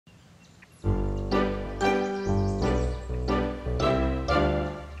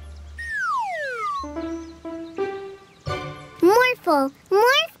Morphle,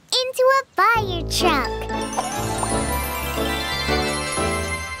 morph into a fire truck.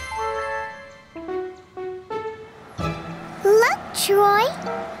 Look, Troy.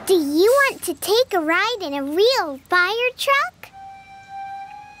 Do you want to take a ride in a real fire truck?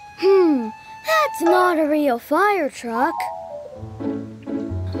 That's not a real fire truck.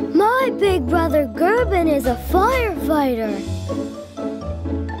 My big brother Gerben is a firefighter.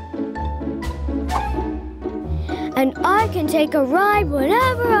 And I can take a ride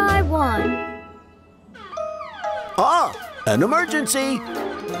whenever I want. Ah, an emergency!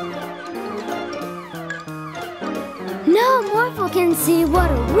 Now Morphle can see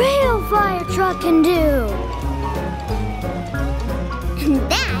what a real fire truck can do.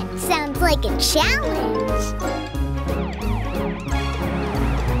 That sounds like a challenge.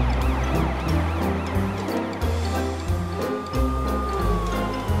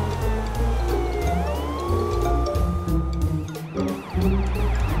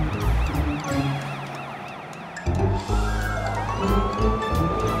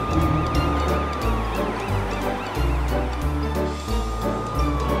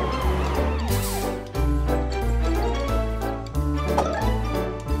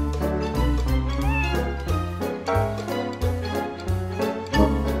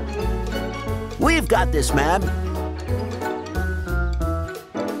 We've got this, ma'am.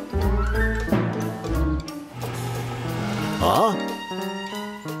 Huh?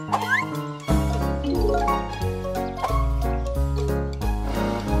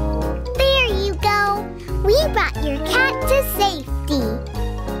 There you go. We brought your cat to safety.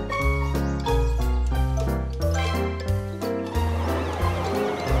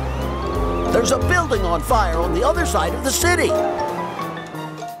 There's a building on fire on the other side of the city.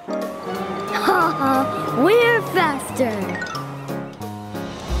 We're faster.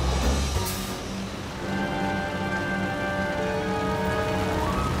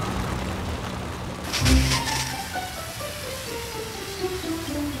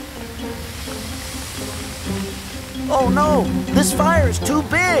 Oh no, this fire is too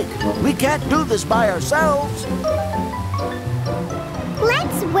big. We can't do this by ourselves.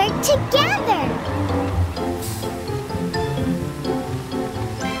 Let's work together.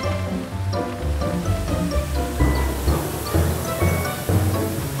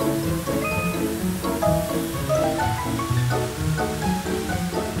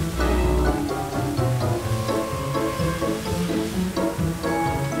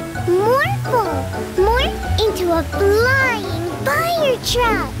 Morphle, morph into a flying fire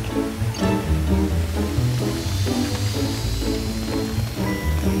truck.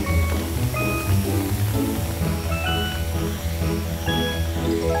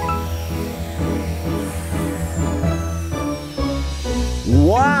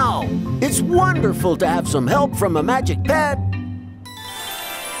 Wow! It's wonderful to have some help from a magic pet.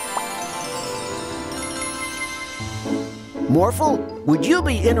 Morphle, would you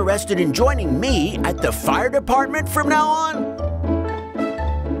be interested in joining me at the fire department from now on?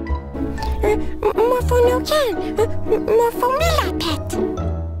 Morphle no can. Morphle me la pet.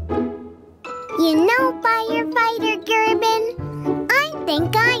 You know, Firefighter Gerben, I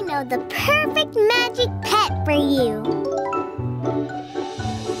think I know the perfect magic pet for you.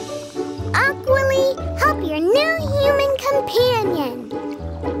 Aquily, help your new human companion.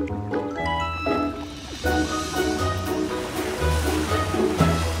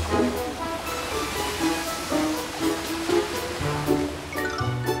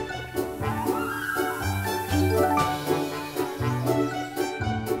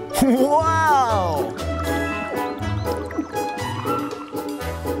 Wow!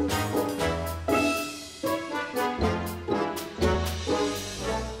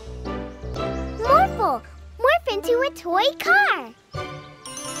 Morphle, morph into a toy car.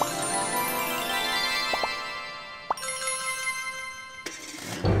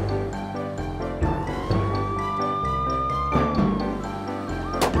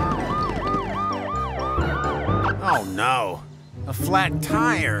 Oh no, a flat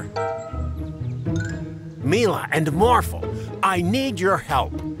tire. Mila and Morphle, I need your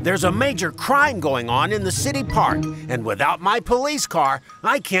help. There's a major crime going on in the city park, and without my police car,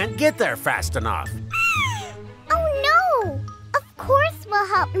 I can't get there fast enough. Oh no! Of course we'll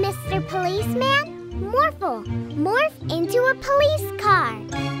help, Mr. Policeman. Morphle, morph into a police car.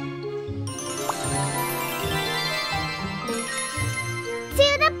 To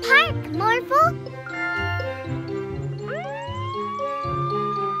the park, Morphle.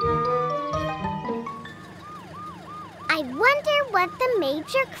 I wonder what the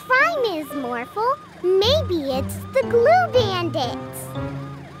major crime is, Morphle. Maybe it's the glue bandits.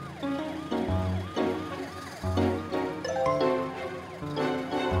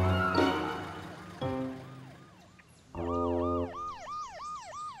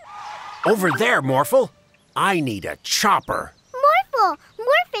 Over there, Morphle. I need a chopper. Morphle,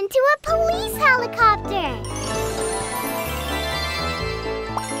 morph into a police helicopter.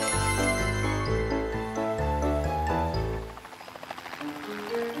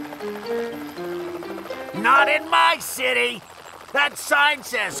 Not in my city. That sign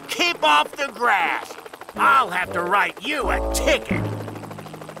says, keep off the grass. I'll have to write you a ticket.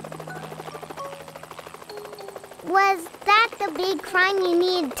 Was that the big crime you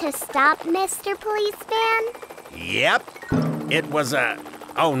needed to stop, Mr. Policeman? Yep. It was a...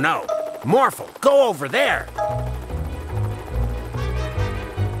 Oh, no. Morphle, go over there.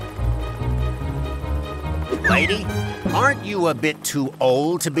 Lady, aren't you a bit too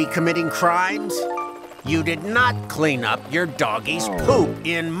old to be committing crimes? You did not clean up your doggy's poop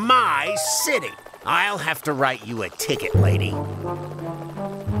in my city. I'll have to write you a ticket, lady.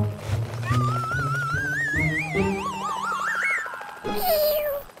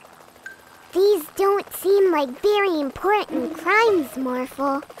 These don't seem like very important crimes,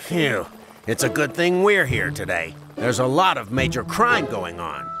 Morphle. Phew. It's a good thing we're here today. There's a lot of major crime going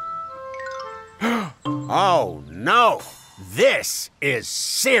on. Oh, no. This is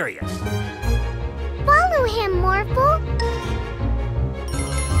serious. Follow him, Morphle.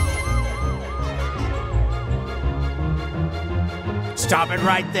 Stop it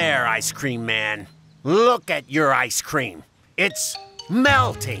right there, Ice Cream Man. Look at your ice cream. It's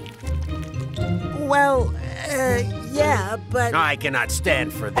melting. Well, yeah, but... I cannot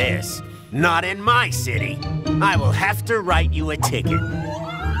stand for this. Not in my city. I will have to write you a ticket.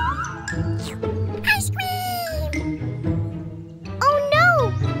 Ice cream! Oh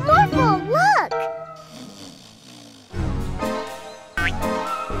no! Morphle, look!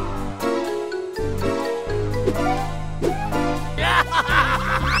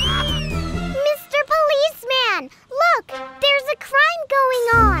 Mr. Policeman! Look! There's a crime going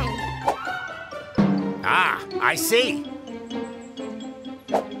on! Ah, I see.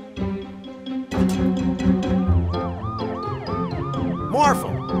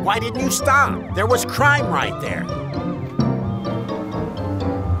 Morphle, why didn't you stop? There was crime right there.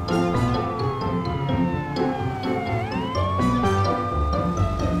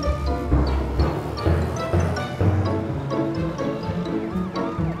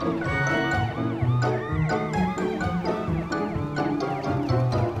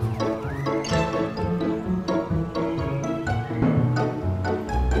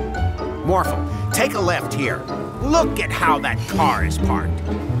 Morphle, take a left here. Look at how that car is parked.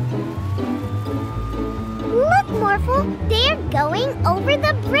 Look, Morphle, they're going over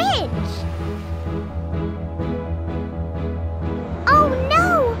the bridge. Oh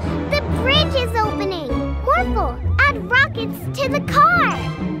no, the bridge is opening. Morphle, add rockets to the car.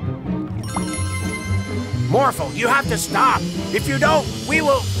 Morphle, you have to stop. If you don't, we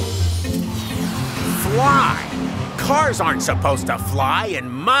will fly. Cars aren't supposed to fly in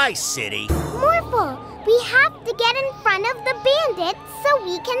my city. Morphle, we have to get in front of the bandits so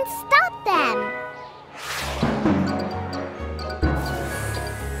we can stop them.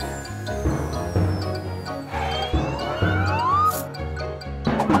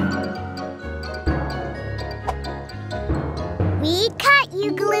 We caught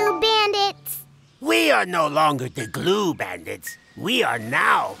you, glue bandits. We are no longer the glue bandits. We are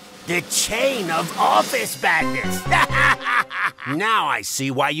now the chain of office bandits. Now I see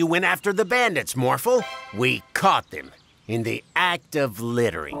why you went after the bandits, Morphle. We caught them in the act of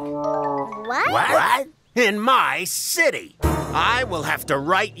littering. What? In my city. I will have to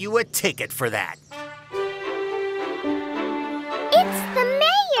write you a ticket for that. It's the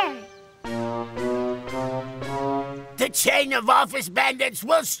mayor. The chain of office bandits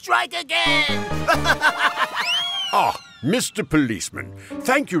will strike again. Ah, Mr. Policeman,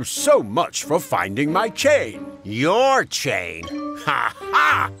 thank you so much for finding my chain. Your chain? Ha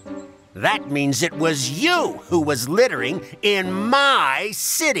ha! That means it was you who was littering in my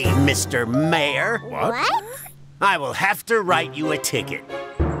city, Mr. Mayor. What? I will have to write you a ticket.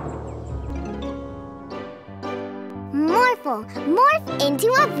 Morphle, morph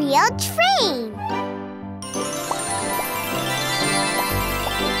into a real train.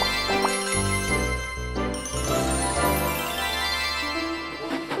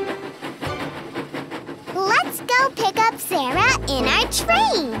 Let's go pick up Sarah in our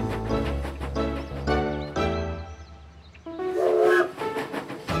train.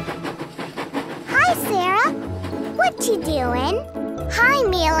 Hi, Sarah. What you doing? Hi,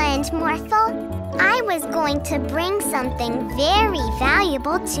 Mila and Morphle. I was going to bring something very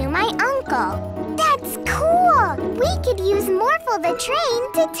valuable to my uncle. That's cool! We could use Morphle the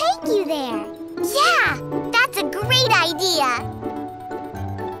train to take you there. Yeah, that's a great idea.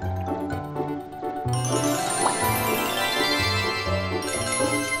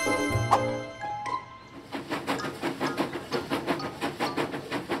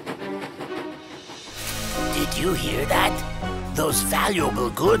 you hear that? Those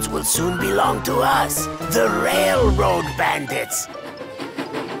valuable goods will soon belong to us, the railroad bandits.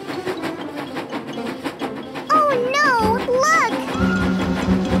 Oh no, look!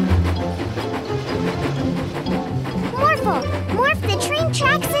 Morphle, morph the train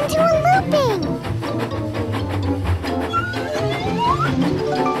tracks into a looping!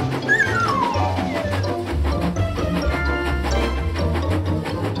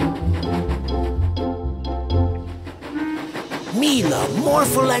 Mila,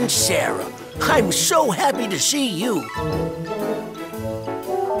 Morphle, and Sarah, I'm so happy to see you.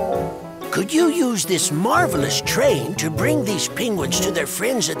 Could you use this marvelous train to bring these penguins to their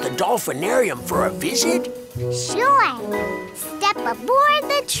friends at the Dolphinarium for a visit? Sure. Step aboard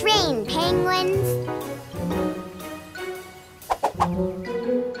the train, penguins.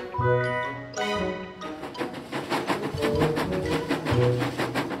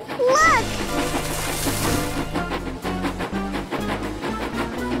 Look!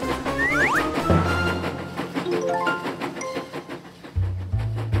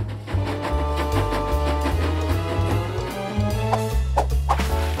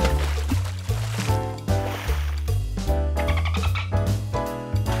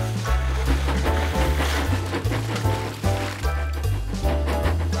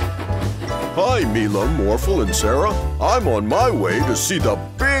 Hi, Mila, Morphle, and Sarah. I'm on my way to see the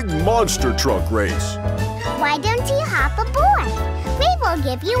big monster truck race. Why don't you hop aboard? We will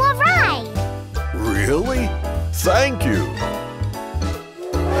give you a ride. Really? Thank you.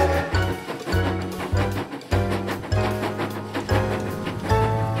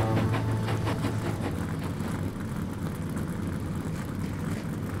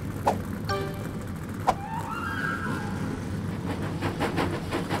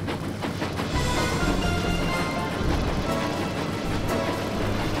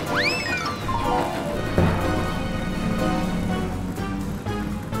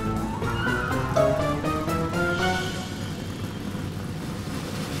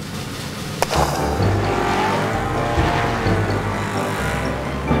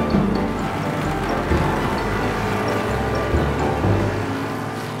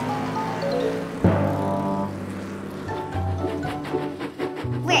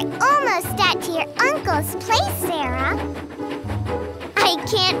 Uncle's place, Sarah. I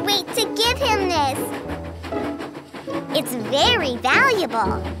can't wait to give him this. It's very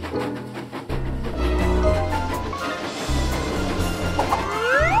valuable.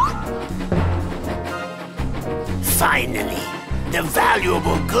 Finally, the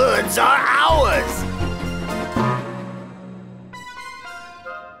valuable goods are ours.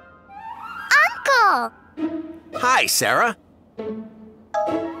 Uncle! Hi, Sarah.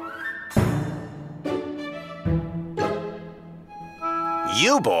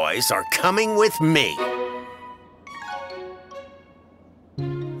 You boys are coming with me.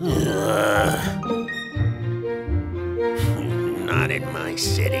 Not in my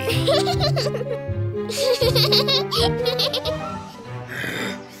city.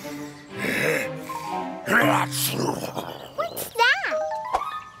 What's that?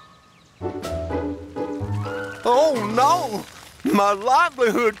 Oh no! My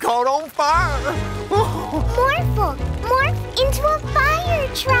livelihood caught on fire! Morphle! Morph into a fire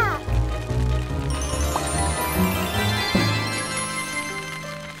truck!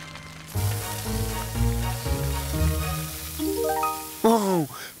 Oh,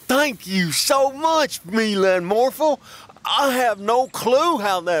 thank you so much, Mila and Morphle. I have no clue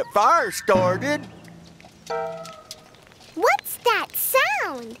how that fire started. What's that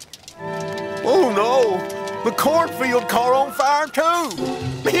sound? Oh no! The cornfield caught on fire too!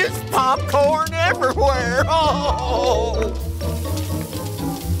 It's popcorn everywhere! Oh!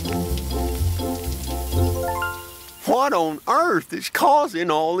 What on earth is causing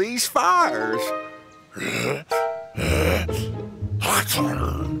all these fires?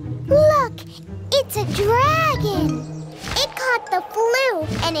 Look! It's a dragon! It caught the flu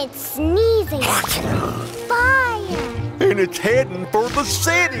and it's sneezing. Fire! And it's heading for the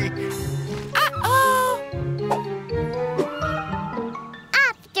city! Uh-oh!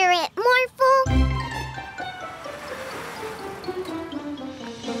 After it, Morphle!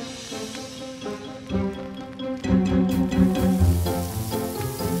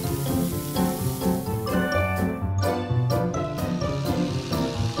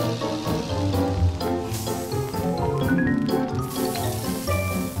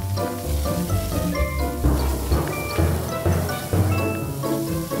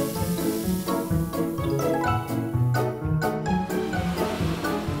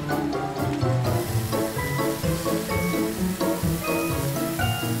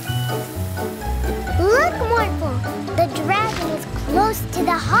 to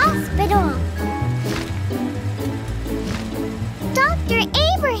the hospital. Dr.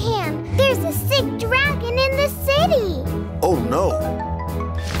 Abraham, there's a sick dragon in the city. Oh, no.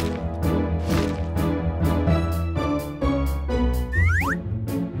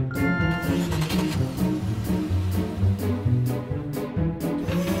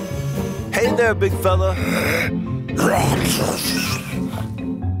 Hey there, big fella.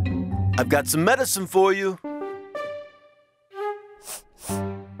 I've got some medicine for you.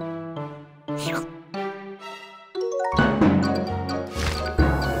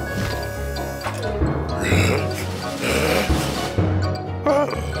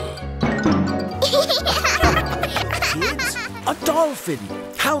 Kids, a dolphin.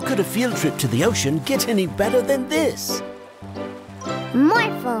 How could a field trip to the ocean get any better than this?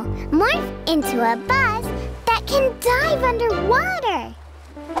 Morphle, morph into a buzz that can dive underwater.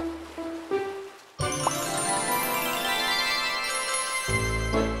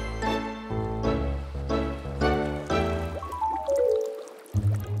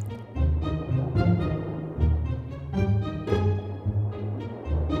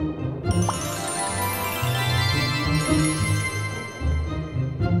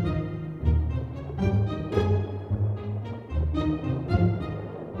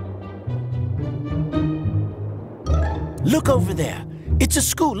 Look over there. It's a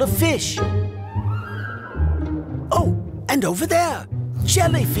school of fish. Oh, and over there,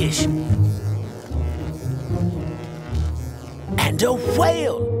 jellyfish. And a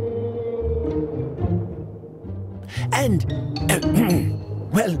whale. And,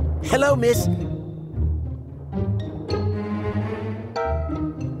 well, hello, miss.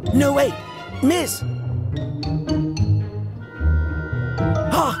 No, wait, miss.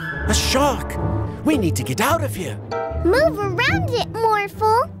 Ah, a shark. We need to get out of here. Move around it,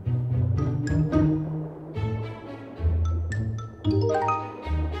 Morphle.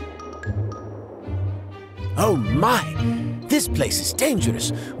 Oh my! This place is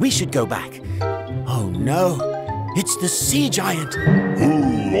dangerous. We should go back. Oh no! It's the sea giant.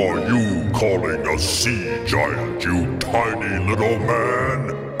 Who are you calling a sea giant, you tiny little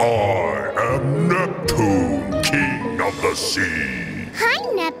man? I am Neptune, king of the sea.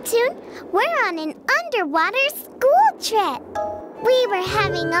 Hi, Neptune. We're on an underwater school trip. We were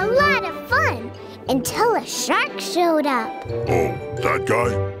having a lot of fun until a shark showed up. Oh, that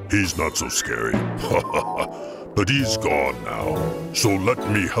guy? He's not so scary. But he's gone now. So let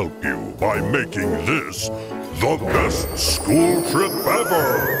me help you by making this the best school trip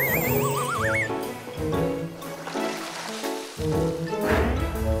ever.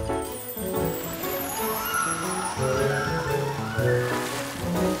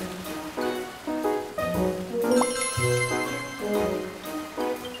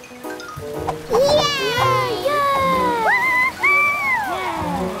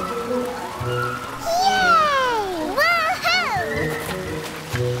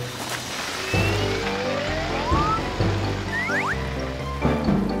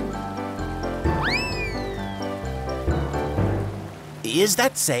 Is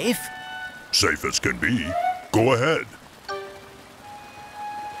that safe? Safe as can be. Go ahead.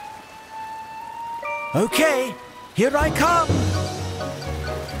 Okay, here I come.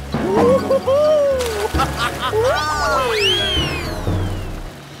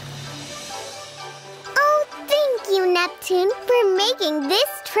 Oh, thank you, Neptune, for making this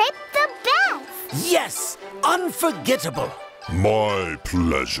trip the best. Yes, unforgettable. My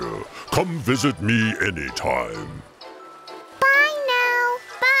pleasure. Come visit me anytime. Bye now.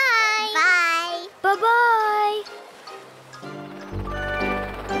 Bye. Bye. Bye-bye.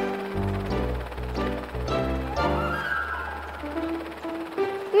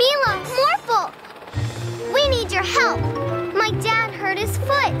 Mila, Morphle! We need your help. My dad hurt his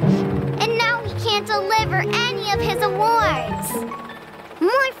foot, and now he can't deliver any of his awards.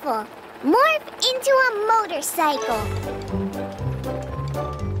 Morphle, morph into a motorcycle.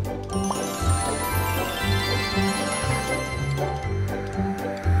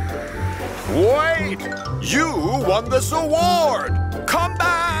 Wait! You won this award! Come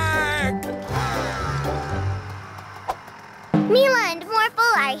back! Mila and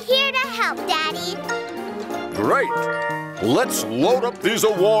Morphle are here to help, Daddy. Great! Let's load up these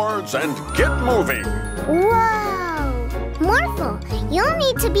awards and get moving. Whoa! Morphle, you'll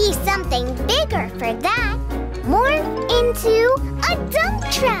need to be something bigger for that. Morph into a dump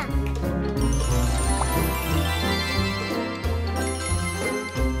truck.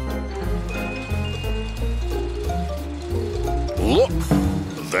 Look,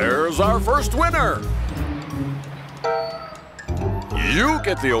 there's our first winner. You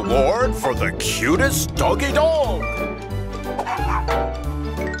get the award for the cutest doggy dog.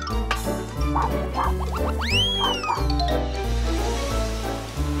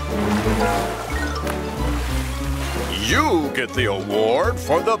 get the award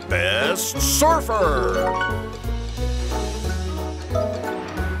for the best surfer.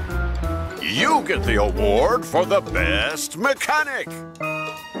 You get the award for the best mechanic.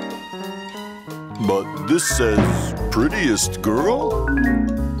 But this says prettiest girl?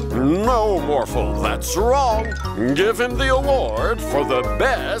 No, Morphle, that's wrong. Give him the award for the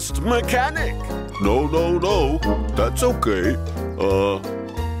best mechanic. No. That's okay.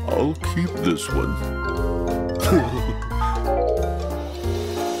 I'll keep this one.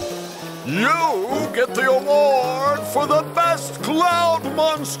 You get the award for the best cloud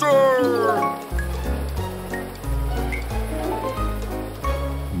monster.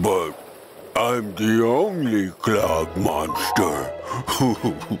 But I'm the only cloud monster.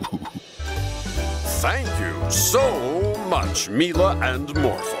 Thank you so much, Mila and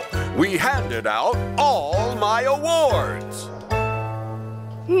Morphle. We handed out all my awards.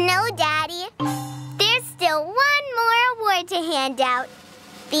 No, Daddy. There's still one more award to hand out.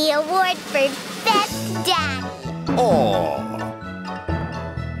 The award for Best Daddy.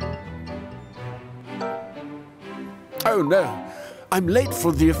 Oh, no. I'm late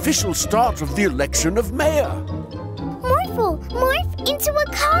for the official start of the election of mayor. Morphle, morph into a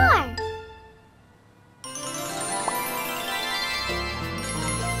car.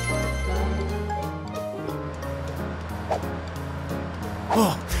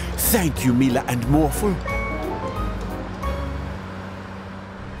 Oh, thank you, Mila and Morphle.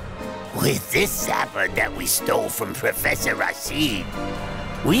 With this zapper that we stole from Professor Rashid,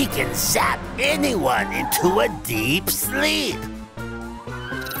 we can zap anyone into a deep sleep.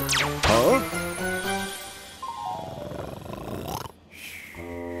 Huh?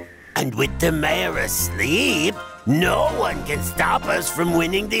 And with the mayor asleep, no one can stop us from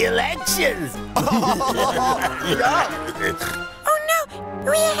winning the elections. Oh no,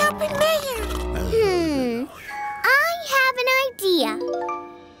 we're helping Mayor. I have an idea.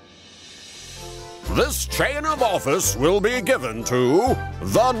 This chain of office will be given to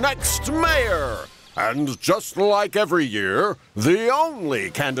the next mayor. And just like every year, the only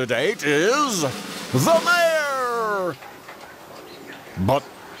candidate is the mayor. But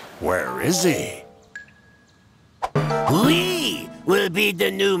where is he? We will be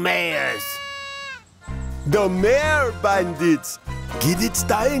the new mayors. The mayor bandits. Get it,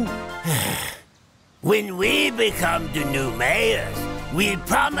 Stein? When we become the new mayors, we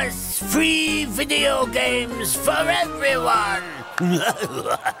promise free video games for everyone.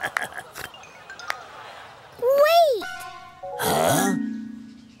 Wait! Huh?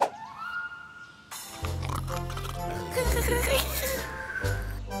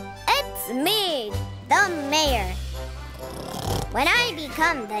 It's me, the mayor. When I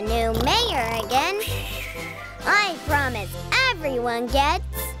become the new mayor again, I promise everyone gets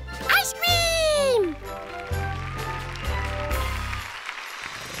ice cream!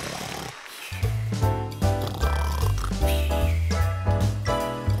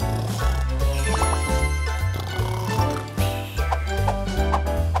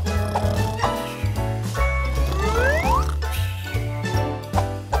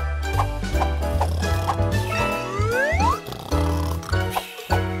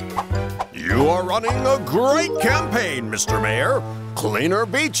 You are running a great campaign, Mr. Mayor. Cleaner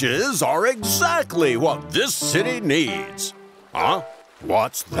beaches are exactly what this city needs. Huh?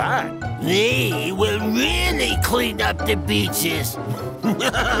 What's that? We will really clean up the beaches.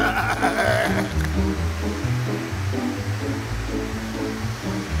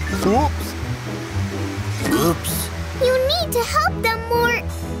 Oops. Oops. You need to help them more.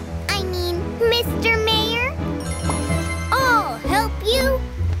 I mean, Mr. Mayor. I'll help you.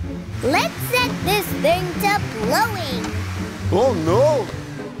 Let's set this thing to blowing. Oh no.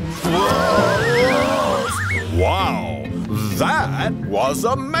 Wow, that was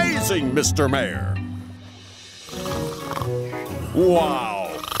amazing, Mr. Mayor.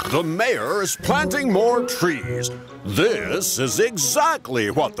 Wow, the mayor is planting more trees. This is exactly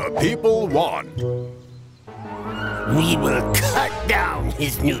what the people want. We will cut down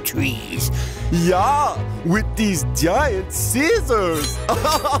his new trees. Yeah, with these giant scissors.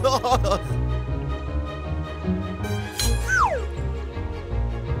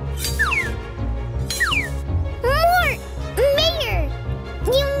 More! Mayor!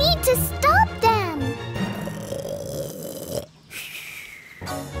 You need to stop them!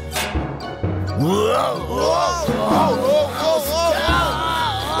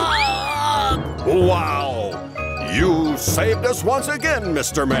 Wow, you saved us once again,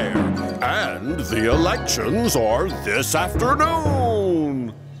 Mr. Mayor. And the elections are this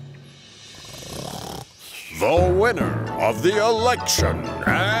afternoon. The winner of the election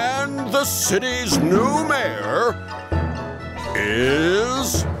and the city's new mayor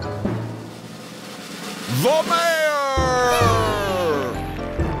is the mayor!